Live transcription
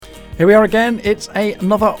Here we are again. It's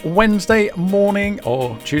another Wednesday morning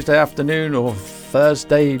or Tuesday afternoon or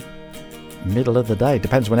Thursday middle of the day.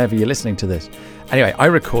 Depends whenever you're listening to this. Anyway, I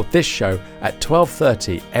record this show at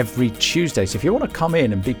 12:30 every Tuesday. So if you want to come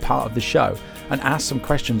in and be part of the show and ask some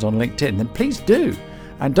questions on LinkedIn, then please do.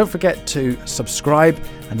 And don't forget to subscribe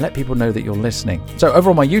and let people know that you're listening. So over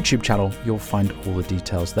on my YouTube channel, you'll find all the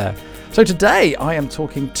details there. So today I am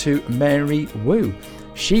talking to Mary Wu.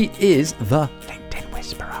 She is the LinkedIn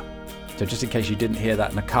Whisperer. So just in case you didn't hear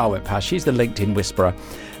that and a car went past, she's the LinkedIn Whisperer.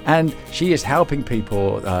 And she is helping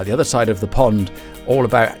people the other side of the pond all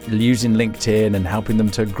about using LinkedIn and helping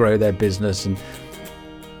them to grow their business, and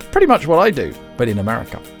pretty much what I do, but in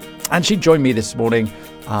America. And she joined me this morning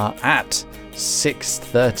at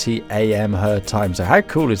 6:30 a.m. her time. So how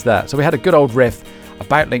cool is that? So we had a good old riff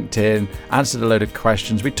about LinkedIn, answered a load of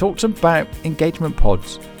questions. We talked about engagement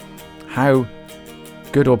pods, how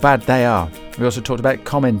good or bad they are. We also talked about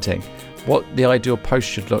commenting, what the ideal post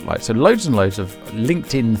should look like. So loads and loads of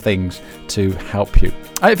LinkedIn things to help you.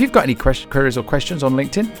 If you've got any queries or questions on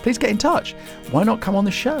LinkedIn, please get in touch. Why not come on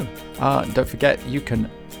the show? Don't forget, you can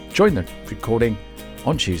join the recording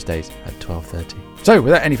on Tuesdays at 12:30. So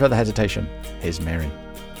without any further hesitation, here's Mary.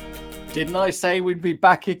 Didn't I say we'd be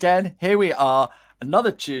back again? Here we are,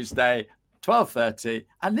 another Tuesday, 12:30.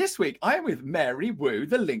 And this week I am with Mary Wu,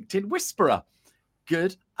 the LinkedIn Whisperer.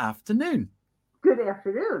 Good afternoon. Good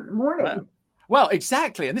afternoon. Morning. Well,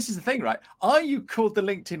 exactly. And this is the thing, right? Are you called the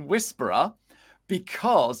LinkedIn Whisperer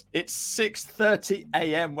because it's 6:30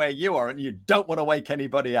 a.m. where you are and you don't want to wake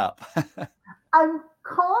anybody up? I'm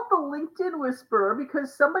called the LinkedIn Whisperer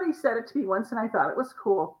because somebody said it to me once and I thought it was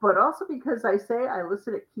cool, but also because I say I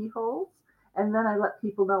listen at keyholes and then I let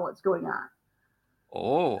people know what's going on.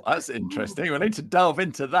 Oh, that's interesting. We'll need to delve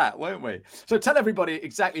into that, won't we? So tell everybody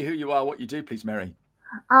exactly who you are, what you do, please, Mary.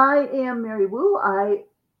 I am Mary Wu. I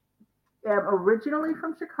am originally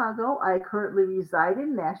from Chicago. I currently reside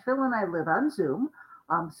in Nashville and I live on Zoom.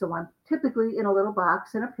 So I'm typically in a little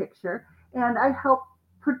box in a picture, and I help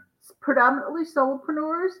predominantly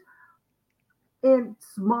solopreneurs in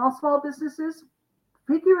small businesses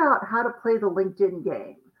figure out how to play the LinkedIn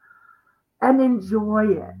game and enjoy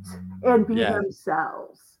it and be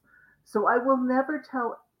themselves. So I will never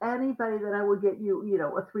tell anybody that I will get you,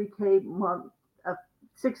 a 3K month, a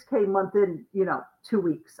 6K month in, 2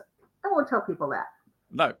 weeks. I won't tell people that.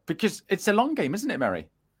 No, because it's a long game, isn't it, Mary?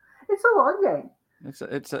 It's a long game.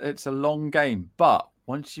 It's a long game, but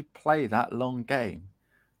once you play that long game,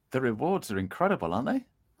 the rewards are incredible, aren't they?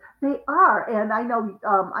 They are, and I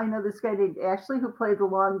know this guy named Ashley who played the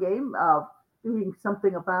long game of doing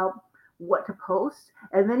something about what to post,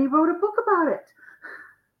 and then he wrote a book about it.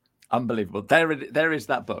 Unbelievable. There is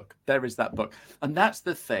that book. There is that book, and that's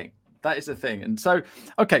the thing. That is the thing. And so,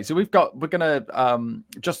 okay, so we're going to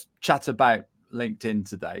just chat about LinkedIn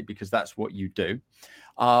today because that's what you do.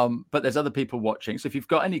 But there's other people watching. So if you've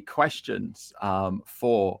got any questions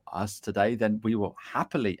for us today, then we will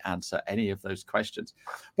happily answer any of those questions.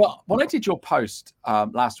 Well, when I did your post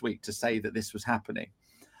last week to say that this was happening,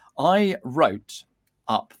 I wrote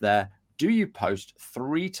up there, do you post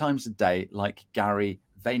 3 times a day like Gary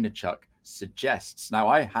Vaynerchuk suggests? Now,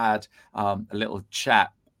 I had a little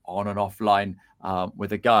chat on and offline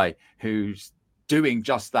with a guy who's doing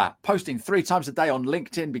just that, posting 3 times a day on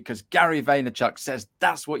LinkedIn because Gary Vaynerchuk says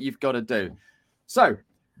that's what you've got to do. So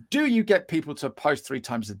do you get people to post 3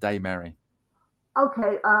 times a day, Mary?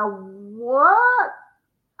 Okay. What?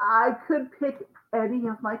 I could pick any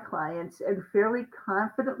of my clients and fairly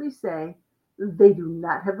confidently say they do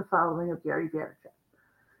not have the following of Gary Vaynerchuk.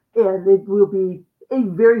 And it will be a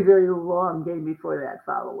very, very long game before that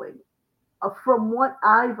following. From what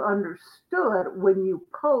I've understood, when you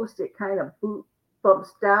post, it kind of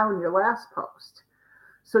bumps down your last post.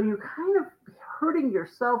 So you're kind of hurting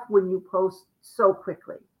yourself when you post so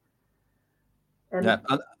quickly. And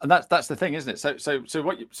that's the thing, isn't it?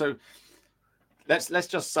 So let's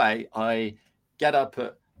just say I get up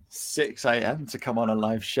at 6 a.m. to come on a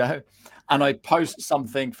live show and I post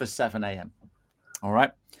something for 7 a.m. All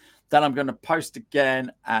right. Then I'm going to post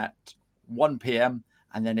again at 1 p.m.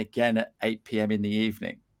 and then again at 8 p.m. in the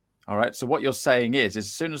evening. All right. So what you're saying is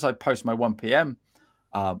as soon as I post my 1 p.m.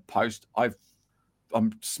 Post,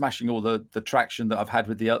 I'm smashing all the traction that I've had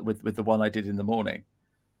with the one I did in the morning.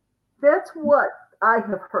 That's what I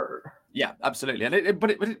have heard. Yeah, absolutely. And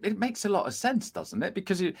it makes a lot of sense, doesn't it?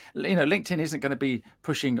 Because LinkedIn isn't going to be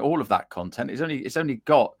pushing all of that content. It's only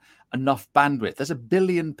got enough bandwidth. There's 1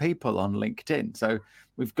 billion people on LinkedIn, so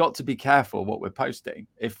we've got to be careful what we're posting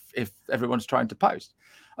if everyone's trying to post.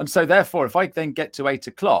 And so therefore, if I then get to 8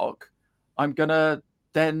 o'clock, I'm gonna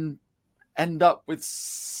then end up with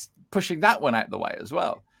pushing that one out the way as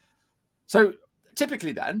well. So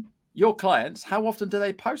typically then, your clients, how often do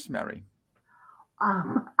they post, Mary?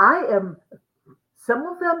 Some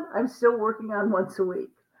of them I'm still working on once a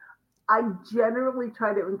week. I generally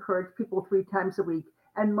try to encourage people 3 times a week,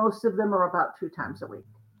 and most of them are about 2 times a week.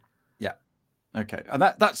 Yeah. Okay. And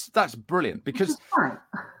that's brilliant because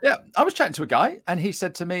yeah, I was chatting to a guy and he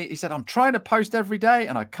said to me, I'm trying to post every day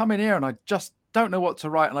and I come in here and I just don't know what to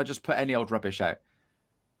write and I just put any old rubbish out.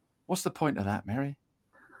 What's the point of that, Mary?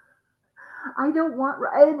 I don't want,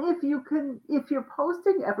 and if you're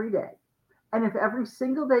posting every day, and if every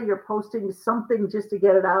single day you're posting something just to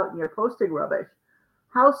get it out and you're posting rubbish,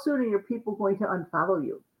 how soon are your people going to unfollow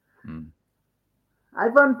you?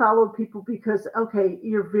 I've unfollowed people because, okay,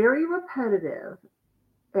 you're very repetitive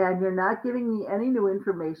and you're not giving me any new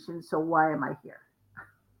information. So why am I here?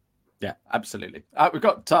 Yeah, absolutely. We've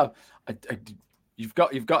got,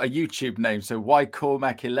 you've got a YouTube name. So why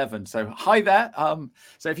Cormac 11. So hi there.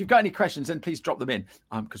 So if you've got any questions, then please drop them in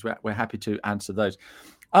because we're happy to answer those.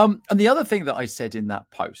 And the other thing that I said in that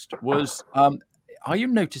post was, are you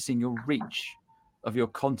noticing your reach of your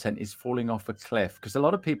content is falling off a cliff? Because a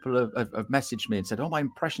lot of people have messaged me and said, oh, my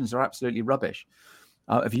impressions are absolutely rubbish.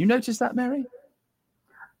 Have you noticed that, Mary?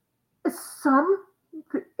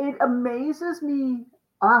 It amazes me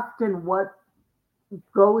often what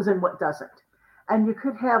goes and what doesn't. And you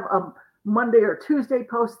could have a Monday or Tuesday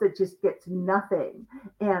post that just gets nothing.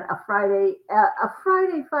 And a Friday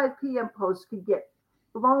 5 p.m. post could get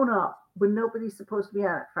blown up when nobody's supposed to be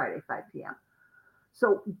on at Friday 5 p.m.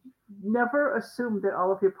 So never assume that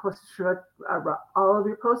all of your posts are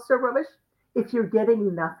rubbish. If you're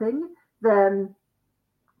getting nothing, then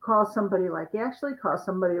call somebody like Ashley, call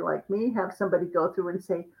somebody like me, have somebody go through and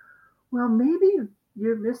say, well, maybe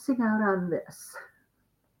you're missing out on this.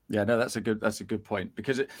 Yeah, no, that's a good point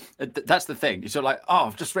because that's the thing. You're sort of like, oh,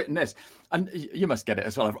 I've just written this, and you must get it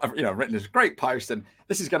as well. I've written this great post, and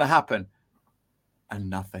this is going to happen, and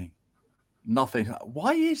nothing.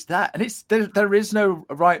 Why is that? And there is no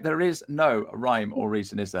rhyme or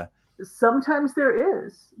reason, is there? Sometimes there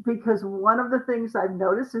is, because one of the things I've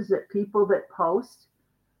noticed is that people that post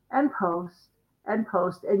and post and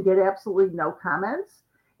post and get absolutely no comments,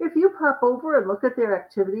 if you pop over and look at their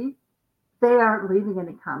activity, they aren't leaving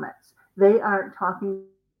any comments. They aren't talking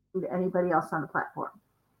to anybody else on the platform.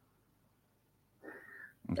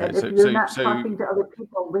 Okay, and if you're not talking to other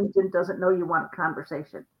people, LinkedIn doesn't know you want a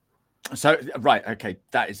conversation. So, right. Okay.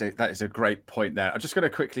 That is a great point there. I'm just going to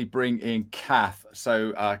quickly bring in Kath.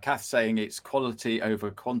 So Kath saying it's quality over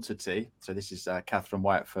quantity. So this is Kath from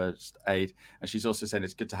Wyatt First Aid. And she's also saying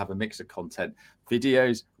it's good to have a mix of content,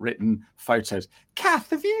 videos, written, photos. Kath,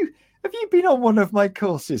 have you been on one of my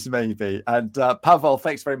courses maybe? And Pavel,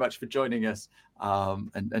 thanks very much for joining us.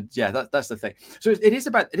 And yeah, that's the thing. So it is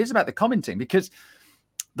about the commenting, because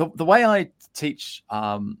the way I teach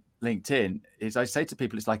LinkedIn is I say to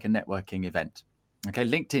people, it's like a networking event. Okay,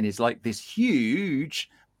 LinkedIn is like this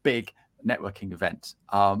huge, big networking event,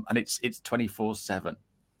 and it's 24/7.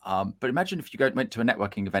 But imagine if you went to a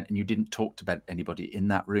networking event and you didn't talk to anybody in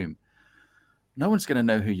that room. No one's going to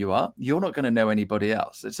know who you are. You're not going to know anybody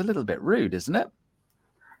else. It's a little bit rude, isn't it?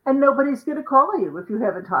 And nobody's going to call you if you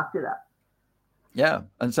haven't talked to them. Yeah,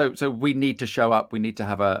 and so we need to show up. We need to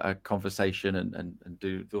have a conversation and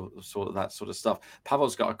do that sort of stuff.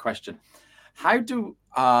 Pavel's got a question: how to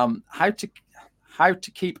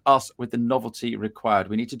keep us with the novelty required?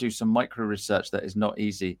 We need to do some micro research that is not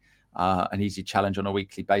easy, an easy challenge on a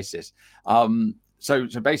weekly basis. So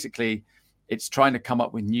basically, it's trying to come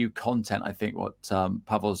up with new content. I think what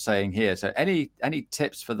Pavel's saying here. So any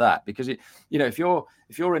tips for that? Because if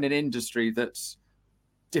you're in an industry that's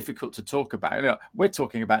difficult to talk about, we're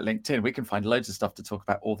talking about LinkedIn. We can find loads of stuff to talk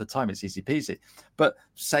about all the time. It's easy peasy. But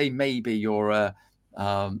say maybe you're a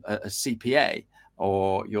CPA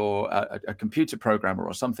or you're a computer programmer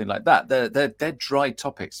or something like that. They're dry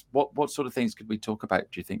topics. What sort of things could we talk about,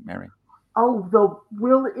 do you think, Mary? I don't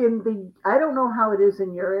know how it is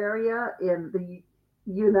in your area. In the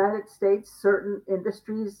United States, certain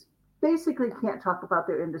industries basically can't talk about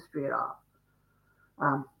their industry at all.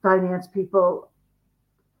 Finance people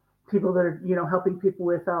that are helping people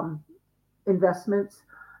with investments.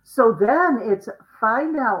 So then it's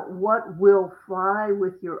find out what will fly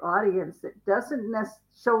with your audience that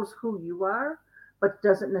shows who you are, but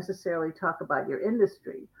doesn't necessarily talk about your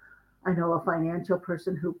industry. I know a financial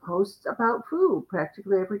person who posts about food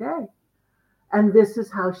practically every day. And this is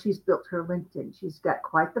how she's built her LinkedIn. She's got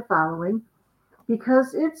quite the following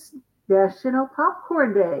because it's National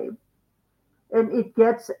Popcorn Day. And it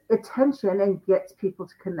gets attention and gets people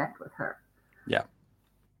to connect with her. Yeah.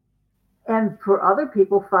 And for other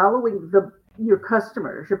people, following your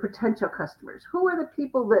customers, your potential customers. Who are the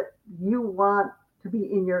people that you want to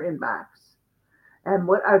be in your inbox? And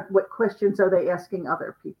what questions are they asking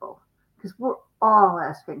other people? Because we're all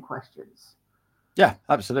asking questions. Yeah,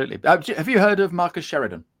 absolutely. Have you heard of Marcus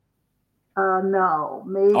Sheridan? No,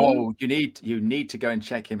 maybe. Oh, you need to go and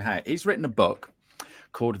check him out. He's written a book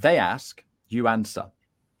called They Ask, You Answer.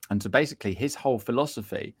 And so basically his whole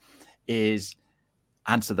philosophy is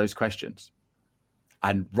answer those questions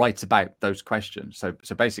and write about those questions. So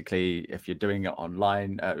basically, if you're doing it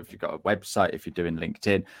online, if you've got a website, if you're doing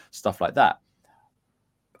LinkedIn, stuff like that,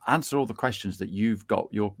 answer all the questions that you've got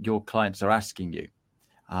your clients are asking you.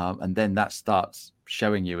 And then that starts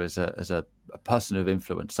showing you as a person of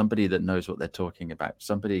influence, somebody that knows what they're talking about,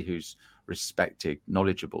 somebody who's respected,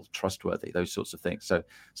 knowledgeable, trustworthy, those sorts of things. So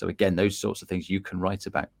again, those sorts of things you can write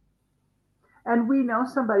about. And we know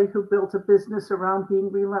somebody who built a business around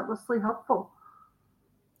being relentlessly helpful.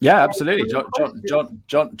 Yeah, absolutely. John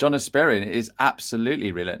Asperian is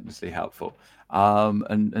absolutely relentlessly helpful.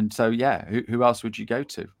 And so yeah, who else would you go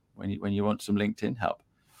to when you want some LinkedIn help?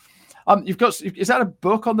 You've got, is that a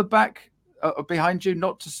book on the back behind you?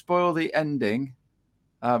 Not to spoil the ending.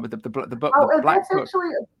 With the book. Oh, the black that's book.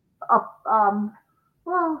 actually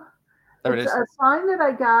well, there it is. A sign that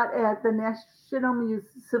I got at the National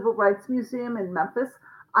Civil Rights Museum in Memphis.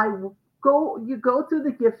 You go through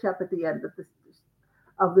the gift shop at the end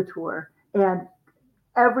of the tour, and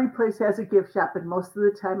every place has a gift shop, and most of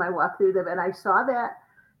the time I walk through them, and I saw that,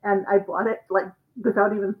 and I bought it like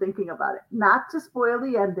without even thinking about it. Not to spoil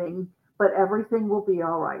the ending, but everything will be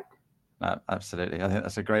all right. Absolutely, I think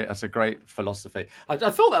that's a great philosophy. I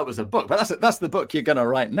thought that was a book, but that's the book you're going to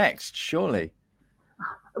write next, surely.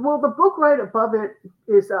 Well, the book right above it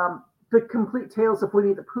is The Complete Tales of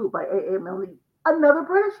Winnie the Pooh by A.A. Milne, another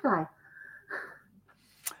British guy.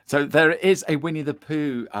 So there is a Winnie the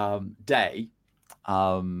Pooh day.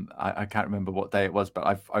 I can't remember what day it was,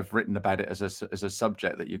 but I've written about it as a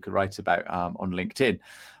subject that you could write about on LinkedIn,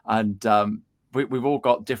 and we've all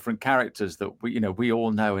got different characters that we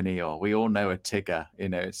all know an Eeyore, we all know a Tigger.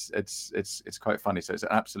 It's quite funny. So it's an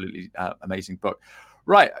absolutely amazing book.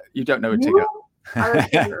 Right, you don't know a Tigger.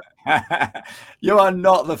 You are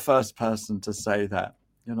not the first person to say that.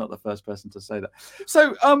 You're not the first person to say that.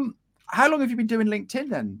 So how long have you been doing LinkedIn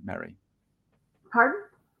then, Mary? Pardon?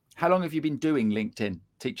 How long have you been doing LinkedIn,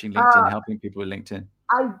 teaching LinkedIn, helping people with LinkedIn?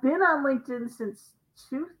 I've been on LinkedIn since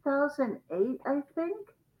 2008, I think.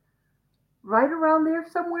 Right around there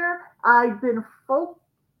somewhere. I've been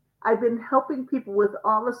helping people with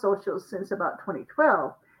all the socials since about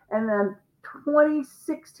 2012. And then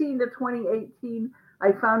 2016 to 2018,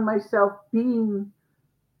 I found myself being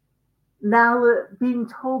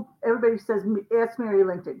told, everybody says, ask Mary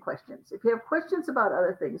LinkedIn questions. If you have questions about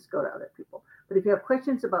other things, go to other people. But if you have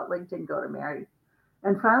questions about LinkedIn, go to Mary.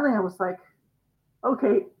 And finally I was like,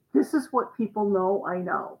 okay, this is what people know I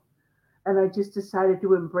know. And I just decided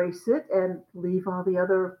to embrace it and leave all the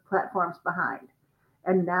other platforms behind.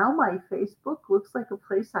 And now my Facebook looks like a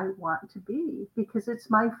place I want to be because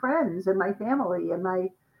it's my friends and my family and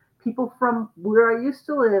my people from where I used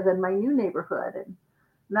to live and my new neighborhood, and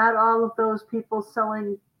not all of those people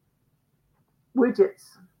selling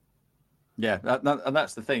widgets. Yeah, and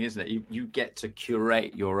that's the thing, isn't it? You get to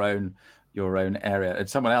curate your own area. And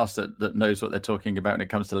someone else that knows what they're talking about when it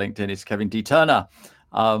comes to LinkedIn is Kevin D. Turner.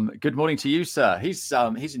 Good morning to you, sir. He's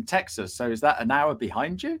in Texas, so is that an hour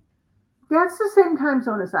behind you? That's the same time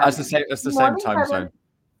zone as I am. That's the same time zone.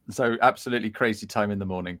 So absolutely crazy time in the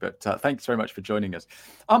morning. But thanks very much for joining us.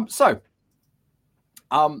 LinkedIn.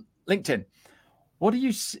 What do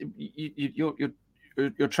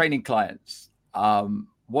you're training clients?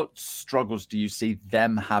 What struggles do you see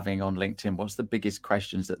them having on LinkedIn? What's the biggest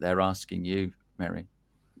questions that they're asking you, Mary?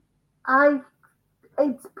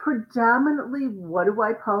 It's predominantly, what do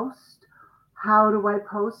I post? How do I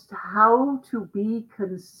post? How to be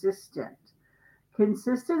consistent.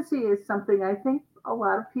 Consistency is something I think a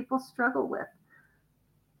lot of people struggle with.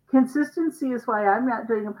 Consistency is why I'm not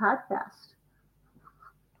doing a podcast.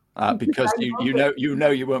 Because you know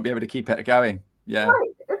you won't be able to keep it going. Yeah, right.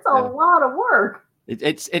 It's a lot of work.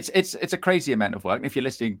 It's a crazy amount of work. And if you're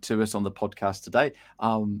listening to us on the podcast today,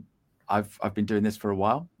 I've been doing this for a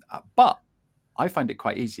while, but I find it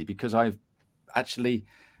quite easy because I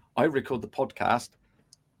record the podcast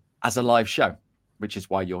as a live show, which is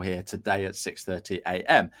why you're here today at 6:30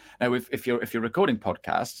 a.m. Now, if you're recording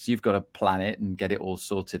podcasts, you've got to plan it and get it all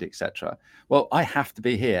sorted, etc. Well, I have to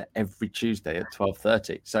be here every Tuesday at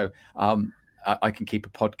 12:30, so I can keep a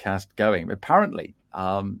podcast going. Apparently,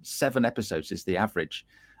 7 episodes is the average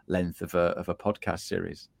length of a podcast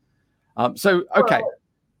series. Okay.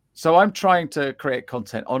 So I'm trying to create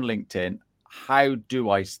content on LinkedIn. How do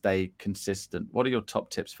I stay consistent? What are your top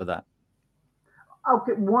tips for that?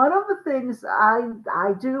 Okay, one of the things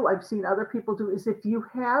I do, I've seen other people do, is if you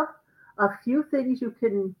have a few things you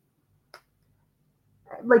can,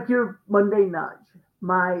 like your Monday nudge,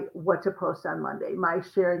 my what to post on Monday, my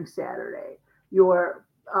sharing Saturday, your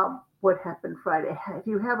what happened Friday. If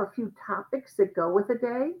you have a few topics that go with a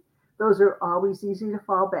day, those are always easy to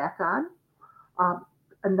fall back on. Um,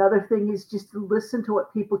 Another thing is just to listen to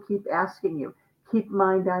what people keep asking you. Keep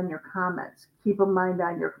mind on your comments. Keep a mind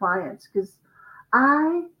on your clients, because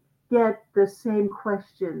I get the same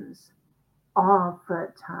questions all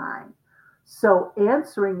the time. So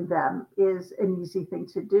answering them is an easy thing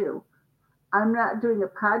to do. I'm not doing a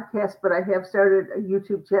podcast, but I have started a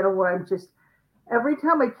YouTube channel where I'm just, every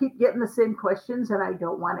time I keep getting the same questions and I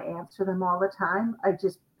don't want to answer them all the time, I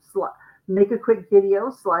just make a quick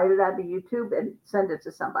video, slide it onto YouTube, and send it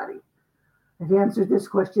to somebody. I've answered this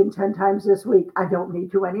question 10 times this week. I don't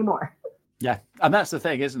need to anymore. Yeah, and that's the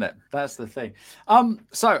thing, isn't it? That's the thing.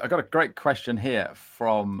 So I got a great question here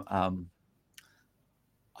from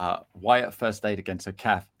Wyatt First Aid again. So,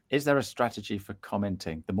 Kath, is there a strategy for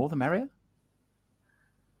commenting? The more the merrier?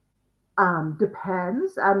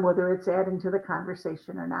 Depends on whether it's adding to the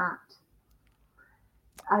conversation or not.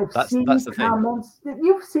 That's seen the comments that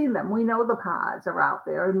you've seen them. We know the pods are out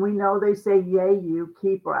there, and we know they say "yay, you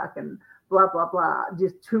keep rocking," blah blah blah,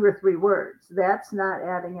 just 2 or 3 words. That's not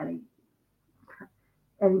adding any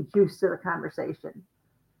juice to the conversation.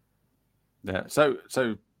 Yeah. So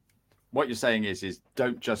what you're saying is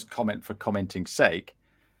don't just comment for commenting's sake.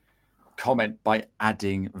 Comment by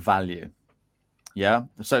adding value. Yeah.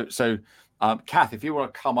 So Kath, if you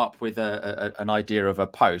want to come up with an idea of a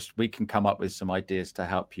post, we can come up with some ideas to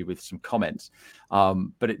help you with some comments.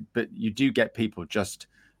 But you do get people just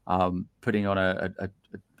putting on a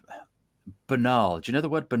banal. Do you know the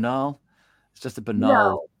word banal? It's just a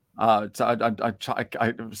banal. No. So I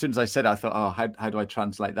as soon as I said it, I thought, oh, how do I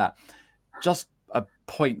translate that? Just a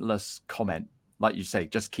pointless comment, like you say,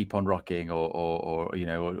 just keep on rocking, or you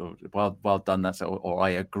know, or, well done, that's, or I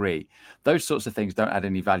agree. Those sorts of things don't add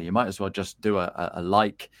any value. You might as well just do a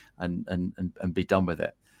like and be done with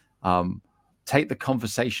it. Take the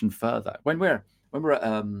conversation further. When we're at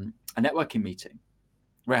a networking meeting,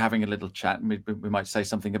 we're having a little chat, and we might say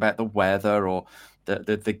something about the weather, or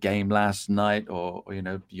the game last night, or you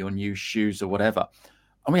know, your new shoes or whatever.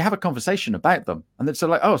 And we have a conversation about them. And then so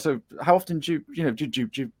like, oh, so how often do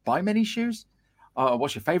you buy many shoes?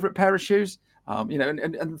 What's your favorite pair of shoes? You know,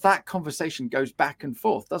 and that conversation goes back and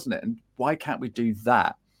forth, doesn't it? And why can't we do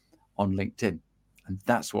that on LinkedIn? And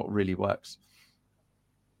that's what really works.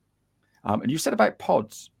 And you said about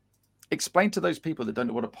pods. Explain to those people that don't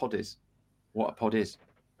know what a pod is, what a pod is.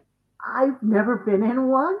 I've never been in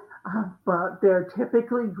one, but they're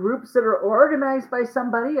typically groups that are organized by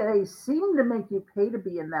somebody. They seem to make you pay to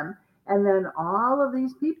be in them. And then all of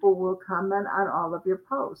these people will comment on all of your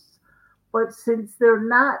posts. But since they're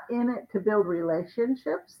not in it to build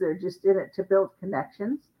relationships, they're just in it to build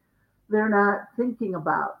connections. They're not thinking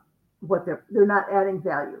about they're not adding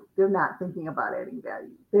value. They're not thinking about adding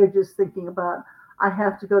value. They're just thinking about, I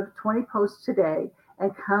have to go to 20 posts today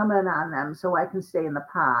and comment on them so I can stay in the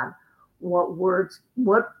pod. What words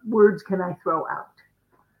can I throw out?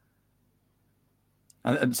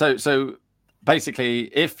 And so basically,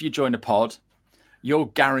 if you join a pod, you're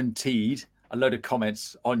guaranteed a load of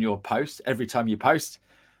comments on your post every time you post,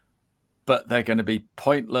 but they're going to be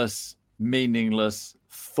pointless, meaningless,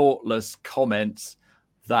 thoughtless comments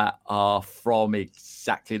that are from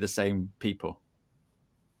exactly the same people.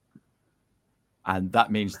 And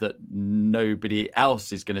that means that nobody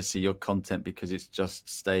else is going to see your content because it's just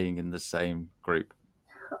staying in the same group.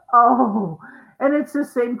 Oh, and it's the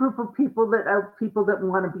same group of people that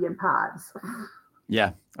want to be in pods.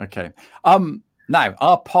 Yeah. Okay. Now,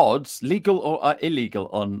 are pods legal or illegal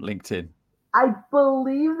on LinkedIn? I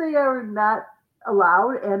believe they are not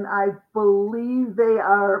allowed, and I believe they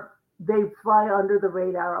fly under the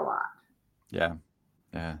radar a lot. Yeah.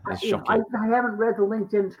 Yeah, it's shocking. I haven't read the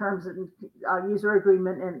LinkedIn terms and user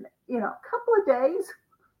agreement in a couple of days.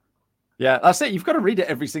 Yeah, that's it. You've got to read it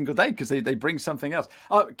every single day because they bring something else.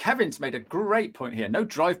 Kevin's made a great point here. No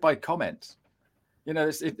drive-by comments. You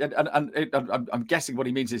know, I'm guessing what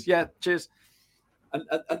he means is, yeah, cheers, and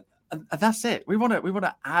that's it. We want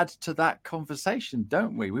to add to that conversation,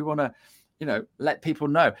 don't we? We want to, let people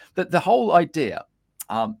know that the whole idea.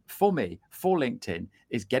 For me, for LinkedIn,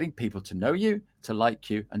 is getting people to know you, to like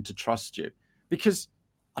you, and to trust you. Because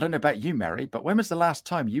I don't know about you, Mary, but when was the last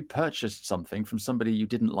time you purchased something from somebody you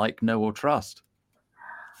didn't like, know, or trust?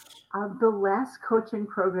 The last coaching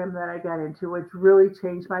program that I got into, which really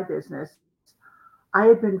changed my business, I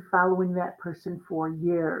had been following that person for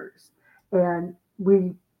years. And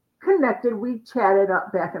we connected, we chatted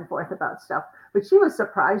up back and forth about stuff. But she was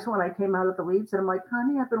surprised when I came out of the weeds. And I'm like,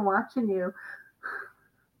 honey, I've been watching you.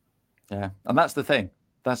 Yeah, and that's the thing.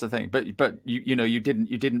 That's the thing. But you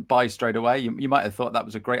didn't buy straight away. You might have thought that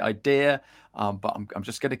was a great idea, but I'm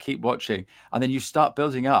just going to keep watching, and then you start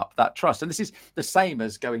building up that trust. And this is the same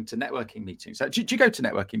as going to networking meetings. So do you go to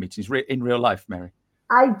networking meetings in real life, Mary?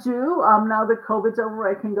 I do. Now that COVID's over,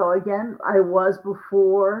 I can go again. I was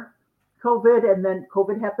before COVID, and then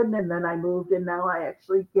COVID happened, and then I moved, and now I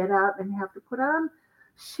actually get out and have to put on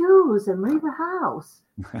shoes and leave the house.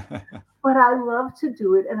 But I love to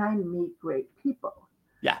do it, and I meet great people.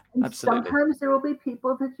 Yeah, And absolutely. sometimes there will be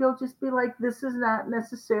people that you'll just be like, this is not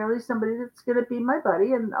necessarily somebody that's going to be my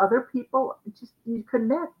buddy, and other people just you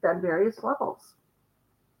connect on various levels.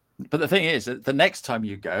 But the thing is that the next time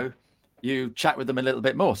you go, you chat with them a little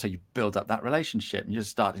bit more. So you build up that relationship and you're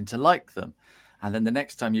starting to like them. And then the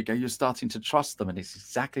next time you go, you're starting to trust them. And it's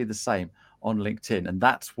exactly the same on LinkedIn. And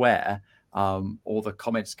that's where all the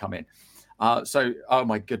comments come in. So, oh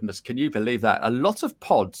my goodness, can you believe that? A lot of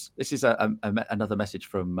pods, this is another message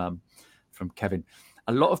from Kevin.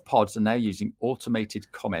 A lot of pods are now using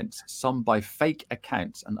automated comments, some by fake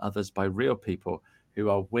accounts and others by real people who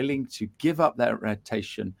are willing to give up their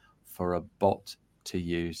reputation for a bot to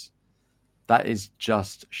use. That is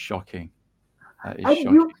just shocking. That is And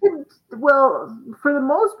shocking. you can, well, for the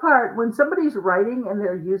most part, when somebody's writing and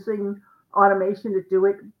they're using automation to do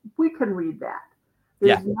it, we can read that.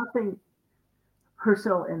 There's nothing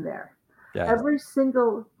personal in there. Yeah. Every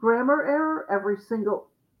single grammar error, every single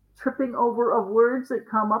tripping over of words that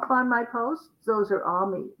come up on my posts, those are all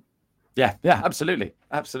me. Yeah, absolutely.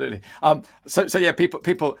 So yeah,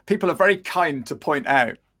 people are very kind to point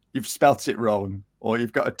out you've spelt it wrong or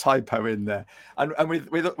you've got a typo in there. And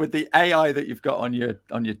with the AI that you've got on your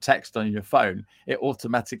text on your phone, it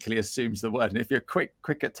automatically assumes the word. And if you're quick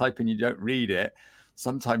at typing, you don't read it.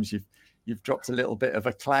 Sometimes you've dropped a little bit of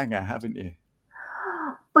a clanger, haven't you?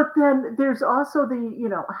 But then there's also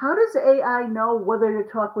how does AI know whether to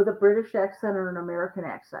talk with a British accent or an American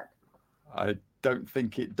accent? I don't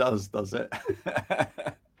think it does it?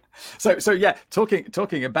 So yeah,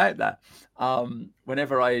 talking about that,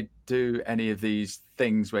 whenever I do any of these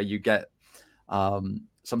things where you get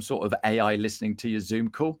some sort of AI listening to your Zoom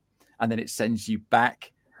call, and then it sends you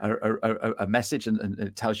back a message and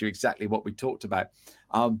it tells you exactly what we talked about.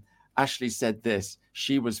 Ashley said this.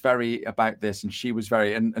 She was very about this, and she was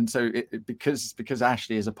very and so because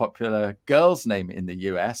Ashley is a popular girl's name in the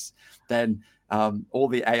US, then all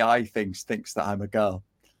the AI thinks that I'm a girl.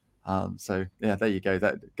 So yeah, there you go.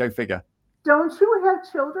 Go figure. Don't you have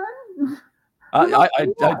children?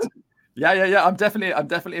 Yeah. I'm definitely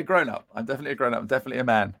a grown up. I'm definitely a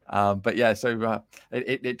man. But yeah, so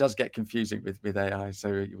it does get confusing with AI.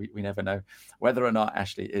 So we never know whether or not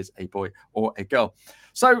Ashley is a boy or a girl.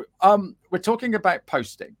 So we're talking about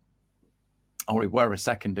posting, or we were a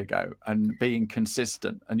second ago, and being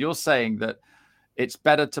consistent. And you're saying that it's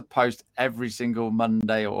better to post every single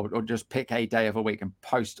Monday or just pick a day of a week and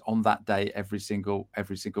post on that day every single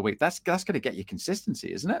week. That's going to get you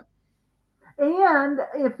consistency, isn't it?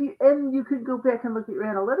 And you could go back and look at your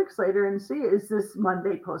analytics later and see, is this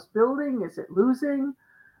Monday post building? Is it losing?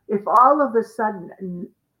 If all of a sudden,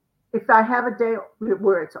 if I have a day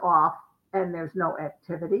where it's off and there's no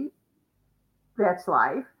activity, that's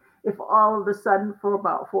life. If all of a sudden for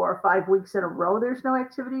about 4 or 5 weeks in a row there's no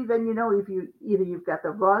activity, then if you've got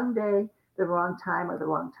the wrong day, the wrong time, or the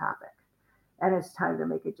wrong topic, and it's time to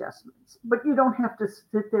make adjustments. But you don't have to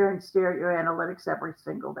sit there and stare at your analytics every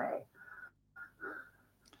single day.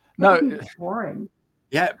 No, it's boring.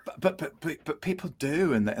 Yeah, but people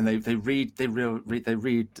do, and they read.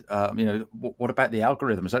 What about the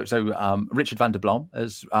algorithm? So Richard van der Blom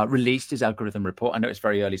has released his algorithm report. I know it's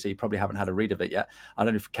very early, so you probably haven't had a read of it yet. I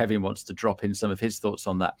don't know if Kevin wants to drop in some of his thoughts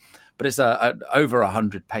on that, but it's over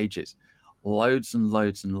 100 pages, loads and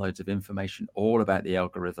loads and loads of information all about the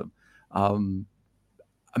algorithm.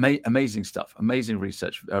 Amazing stuff, amazing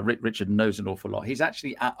research. Richard knows an awful lot. He's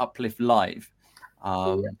actually at Uplift Live.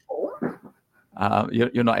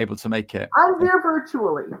 You're not able to make it. I'm there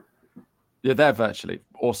virtually. You're there virtually.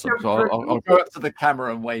 Awesome. So I'll go up to the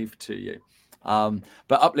camera and wave to you. But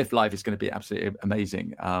Uplift Live is going to be absolutely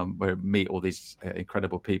amazing. Where we meet all these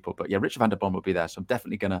incredible people. But yeah, Richard van der Blom will be there. So I'm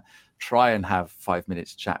definitely going to try and have 5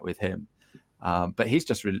 minutes chat with him. But he's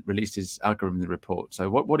just released his algorithm report. So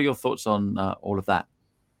what are your thoughts on all of that?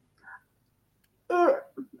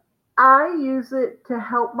 I use it to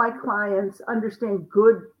help my clients understand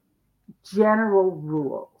good general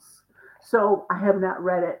rules. So I have not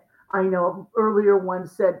read it. I know earlier one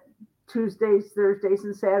said Tuesdays, Thursdays,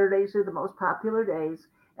 and Saturdays are the most popular days.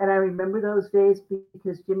 And I remember those days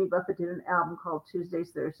because Jimmy Buffett did an album called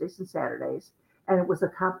Tuesdays, Thursdays, and Saturdays. And it was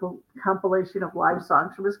a compilation of live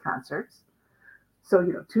songs from his concerts.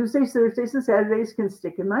 So, Tuesdays, Thursdays, and Saturdays can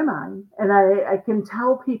stick in my mind. And I can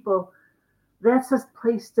tell people that's a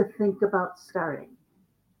place to think about starting.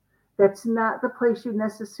 That's not the place you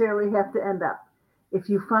necessarily have to end up. If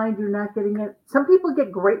you find you're not getting it, some people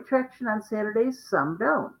get great traction on Saturdays, some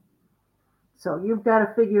don't. So you've got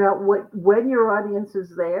to figure out when your audience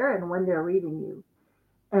is there and when they're reading you,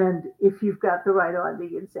 and if you've got the right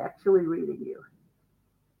audience actually reading you.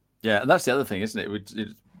 Yeah, and that's the other thing, isn't it?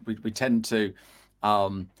 We tend to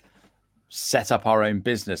set up our own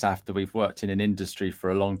business after we've worked in an industry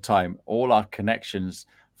for a long time. All our connections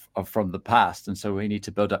are from the past, and so we need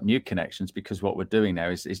to build up new connections because what we're doing now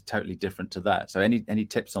is totally different to that. So any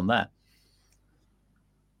tips on that?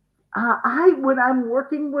 When I'm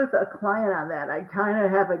working with a client on that, I kind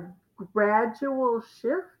of have a gradual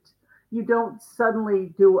shift. You don't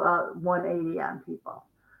suddenly do a 180 on people,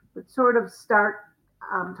 but sort of start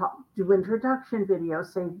do introduction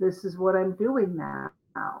videos, say this is what I'm doing now.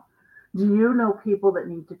 Do you know people that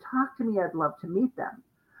need to talk to me? I'd love to meet them.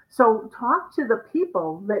 So talk to the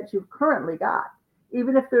people that you've currently got,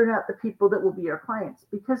 even if they're not the people that will be your clients,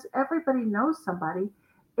 because everybody knows somebody.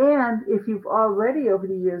 And if you've already over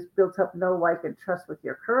the years built up know, like, and trust with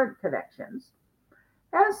your current connections,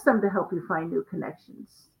 ask them to help you find new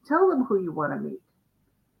connections. Tell them who you want to meet.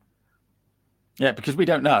 Yeah, because we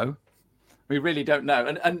don't know. We really don't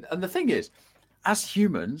know. And the thing is, as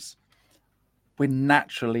humans, we're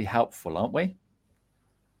naturally helpful, aren't we?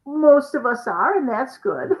 Most of us are, and that's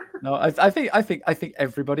good. No, I think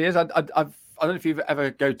everybody is. I don't know if you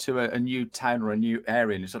ever go to a new town or a new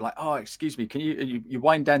area and you're sort of like, oh, excuse me, can you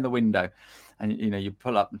wind down the window, and you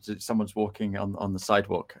pull up, someone's walking on the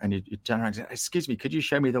sidewalk, and you turn around and say, excuse me, could you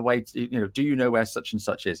show me the way? Do you know where such and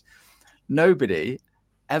such is? Nobody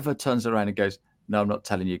ever turns around and goes, no, I'm not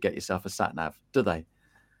telling you, get yourself a sat nav, do they?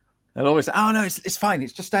 They'll always say, oh no, it's fine.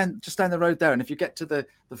 It's just down the road there. And if you get to the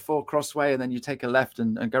 4 crossway and then you take a left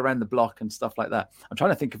and go around the block and stuff like that. I'm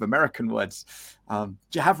trying to think of American words. Do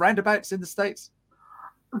you have roundabouts in the States?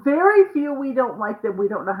 Very few. We don't like them. We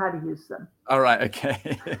don't know how to use them. All right.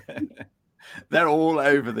 Okay. They're all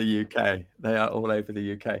over the UK. They are all over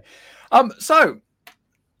the UK. I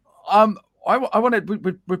wanted,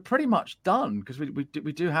 we're pretty much done because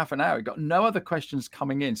we do half an hour. We've got no other questions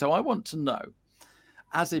coming in. So I want to know,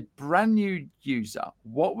 as a brand new user,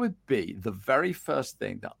 what would be the very first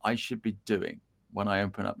thing that I should be doing when I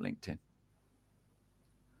open up LinkedIn?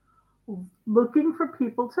 Looking for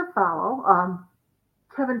people to follow.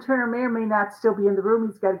 Kevin Turner may or may not still be in the room.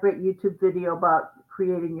 He's got a great YouTube video about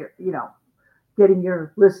creating getting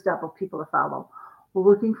your list up of people to follow. We're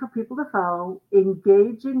looking for people to follow,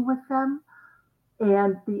 engaging with them.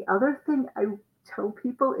 And the other thing I tell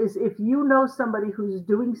people is, if you know somebody who's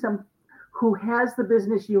doing who has the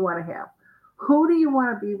business you want to have, who do you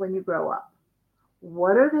want to be when you grow up?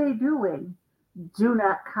 What are they doing? Do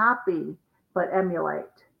not copy, but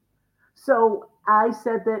emulate. So I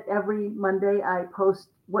said that every Monday I post,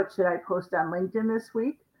 what should I post on LinkedIn this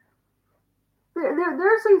week?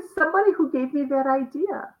 There's somebody who gave me that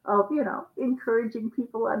idea of, encouraging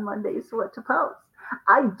people on Mondays what to post.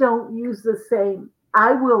 I don't use the same.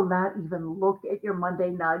 I will not even look at your Monday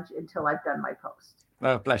nudge until I've done my post.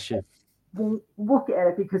 Oh, bless you. Won't look at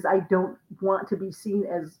it because I don't want to be seen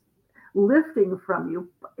as lifting from you.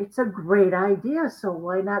 It's a great idea, so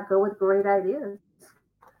why not go with great ideas?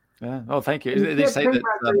 Yeah. Oh, thank you. They say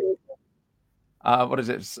that. What is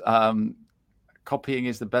it? Copying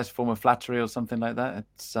is the best form of flattery, or something like that.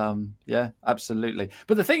 It's yeah, absolutely.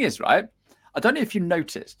 But the thing is, right? I don't know if you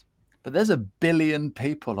noticed, but there's 1 billion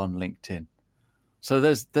people on LinkedIn, so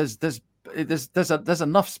there's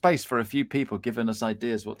enough space for a few people giving us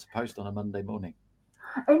ideas what to post on a Monday morning.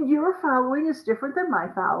 And your following is different than my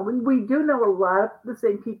following. We do know a lot of the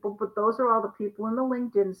same people, but those are all the people in the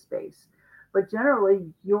LinkedIn space. But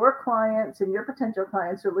generally, your clients and your potential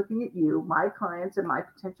clients are looking at you. My clients and my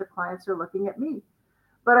potential clients are looking at me.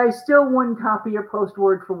 But I still wouldn't copy your post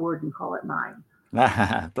word for word and call it mine.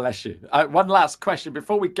 Bless you. One last question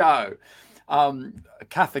before we go.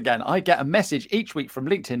 Kath again, I get a message each week from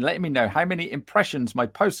LinkedIn letting me know how many impressions my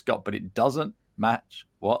post got, but it doesn't match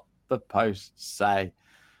what the posts say.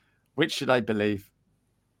 Which should I believe?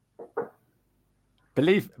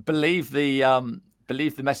 Believe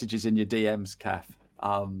the messages in your DMs, Kath.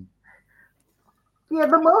 Yeah,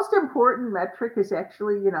 the most important metric is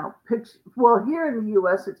actually, well, here in the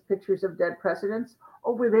U.S., it's pictures of dead presidents.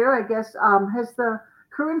 Over there, I guess, has the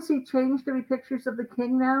currency changed to be pictures of the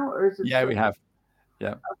king now, or is it Yeah, still we have.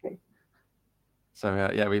 Yeah. okay?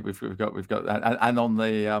 So yeah, we've got and on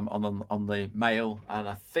the mail, and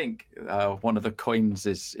I think one of the coins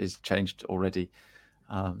is changed already.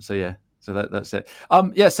 So yeah, so that's it.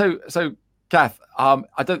 Yeah. So Kath,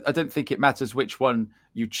 I don't think it matters which one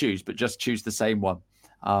you choose, but just choose the same one.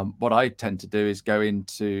 What I tend to do is go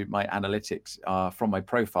into my analytics from my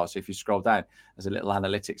profile. So if you scroll down, there's a little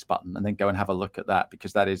analytics button, and then go and have a look at that,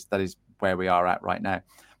 because that is where we are at right now.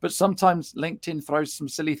 But sometimes LinkedIn throws some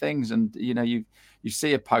silly things, and you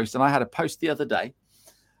see a post, and I had a post the other day,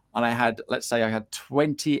 and let's say I had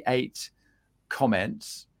 28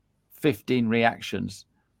 comments, 15 reactions,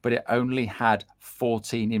 but it only had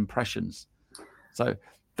 14 impressions. So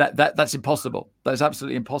that's impossible. That's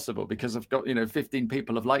absolutely impossible, because I've got 15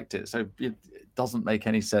 people have liked it. So it doesn't make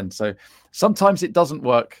any sense. So sometimes it doesn't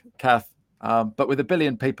work, Kath. But with 1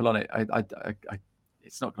 billion people on it,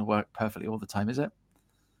 it's not going to work perfectly all the time, is it?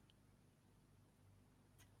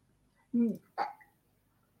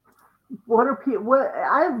 What are people? What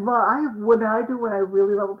when I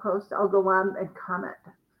really love a post, I'll go on and comment.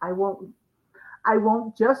 I won't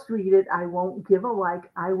just read it. I won't give a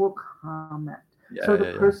like. I will comment. So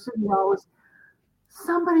the person knows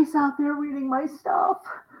somebody's out there reading my stuff.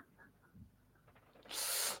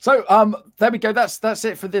 So there we go. That's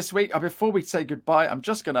it for this week. Before we say goodbye, I'm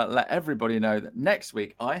just going to let everybody know that next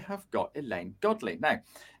week I have got Elaine Godley. Now,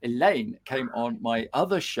 Elaine came on my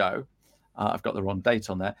other show. I've got the wrong date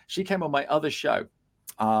on there. She came on my other show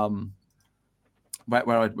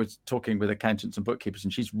where I was talking with accountants and bookkeepers,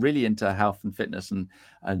 and she's really into health and fitness and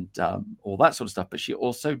all that sort of stuff. But she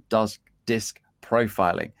also does disc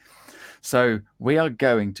profiling. So we are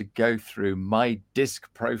going to go through my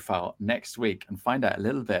disc profile next week and find out a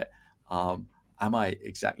little bit, am I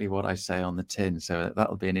exactly what I say on the tin? So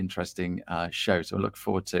that'll be an interesting show. So I look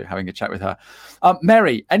forward to having a chat with her.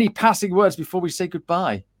 Mary, any passing words before we say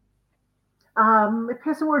goodbye?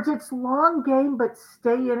 Passing words, it's long game, but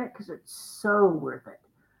stay in it because it's so worth it.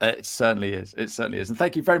 It certainly is. It certainly is. And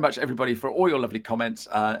thank you very much, everybody, for all your lovely comments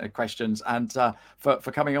and questions, and for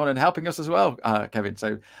coming on and helping us as well, Kevin.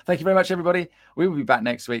 So thank you very much, everybody. We will be back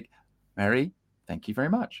next week. Mary, thank you very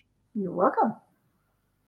much. You're welcome.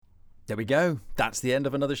 There we go. That's the end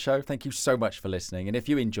of another show. Thank you so much for listening. And if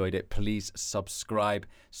you enjoyed it, please subscribe,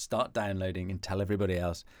 start downloading, and tell everybody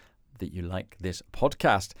else that you like this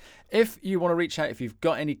podcast. If you want to reach out, if you've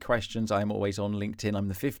got any questions, I'm always on LinkedIn. I'm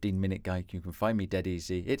the 15-minute guy. You can find me dead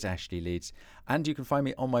easy. It's Ashley Leeds. And you can find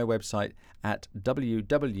me on my website at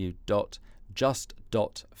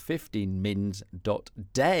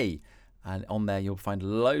www.just.15mins.day. And on there, you'll find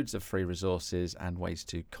loads of free resources and ways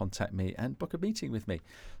to contact me and book a meeting with me.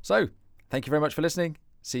 So thank you very much for listening.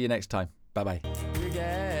 See you next time. Bye-bye. You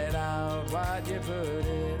get out what you put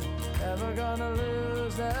in. Never gonna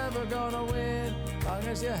lose, never gonna win. Long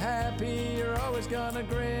as you're happy, you're always gonna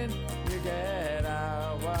grin. You get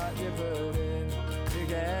out what you put in. You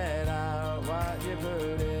get out.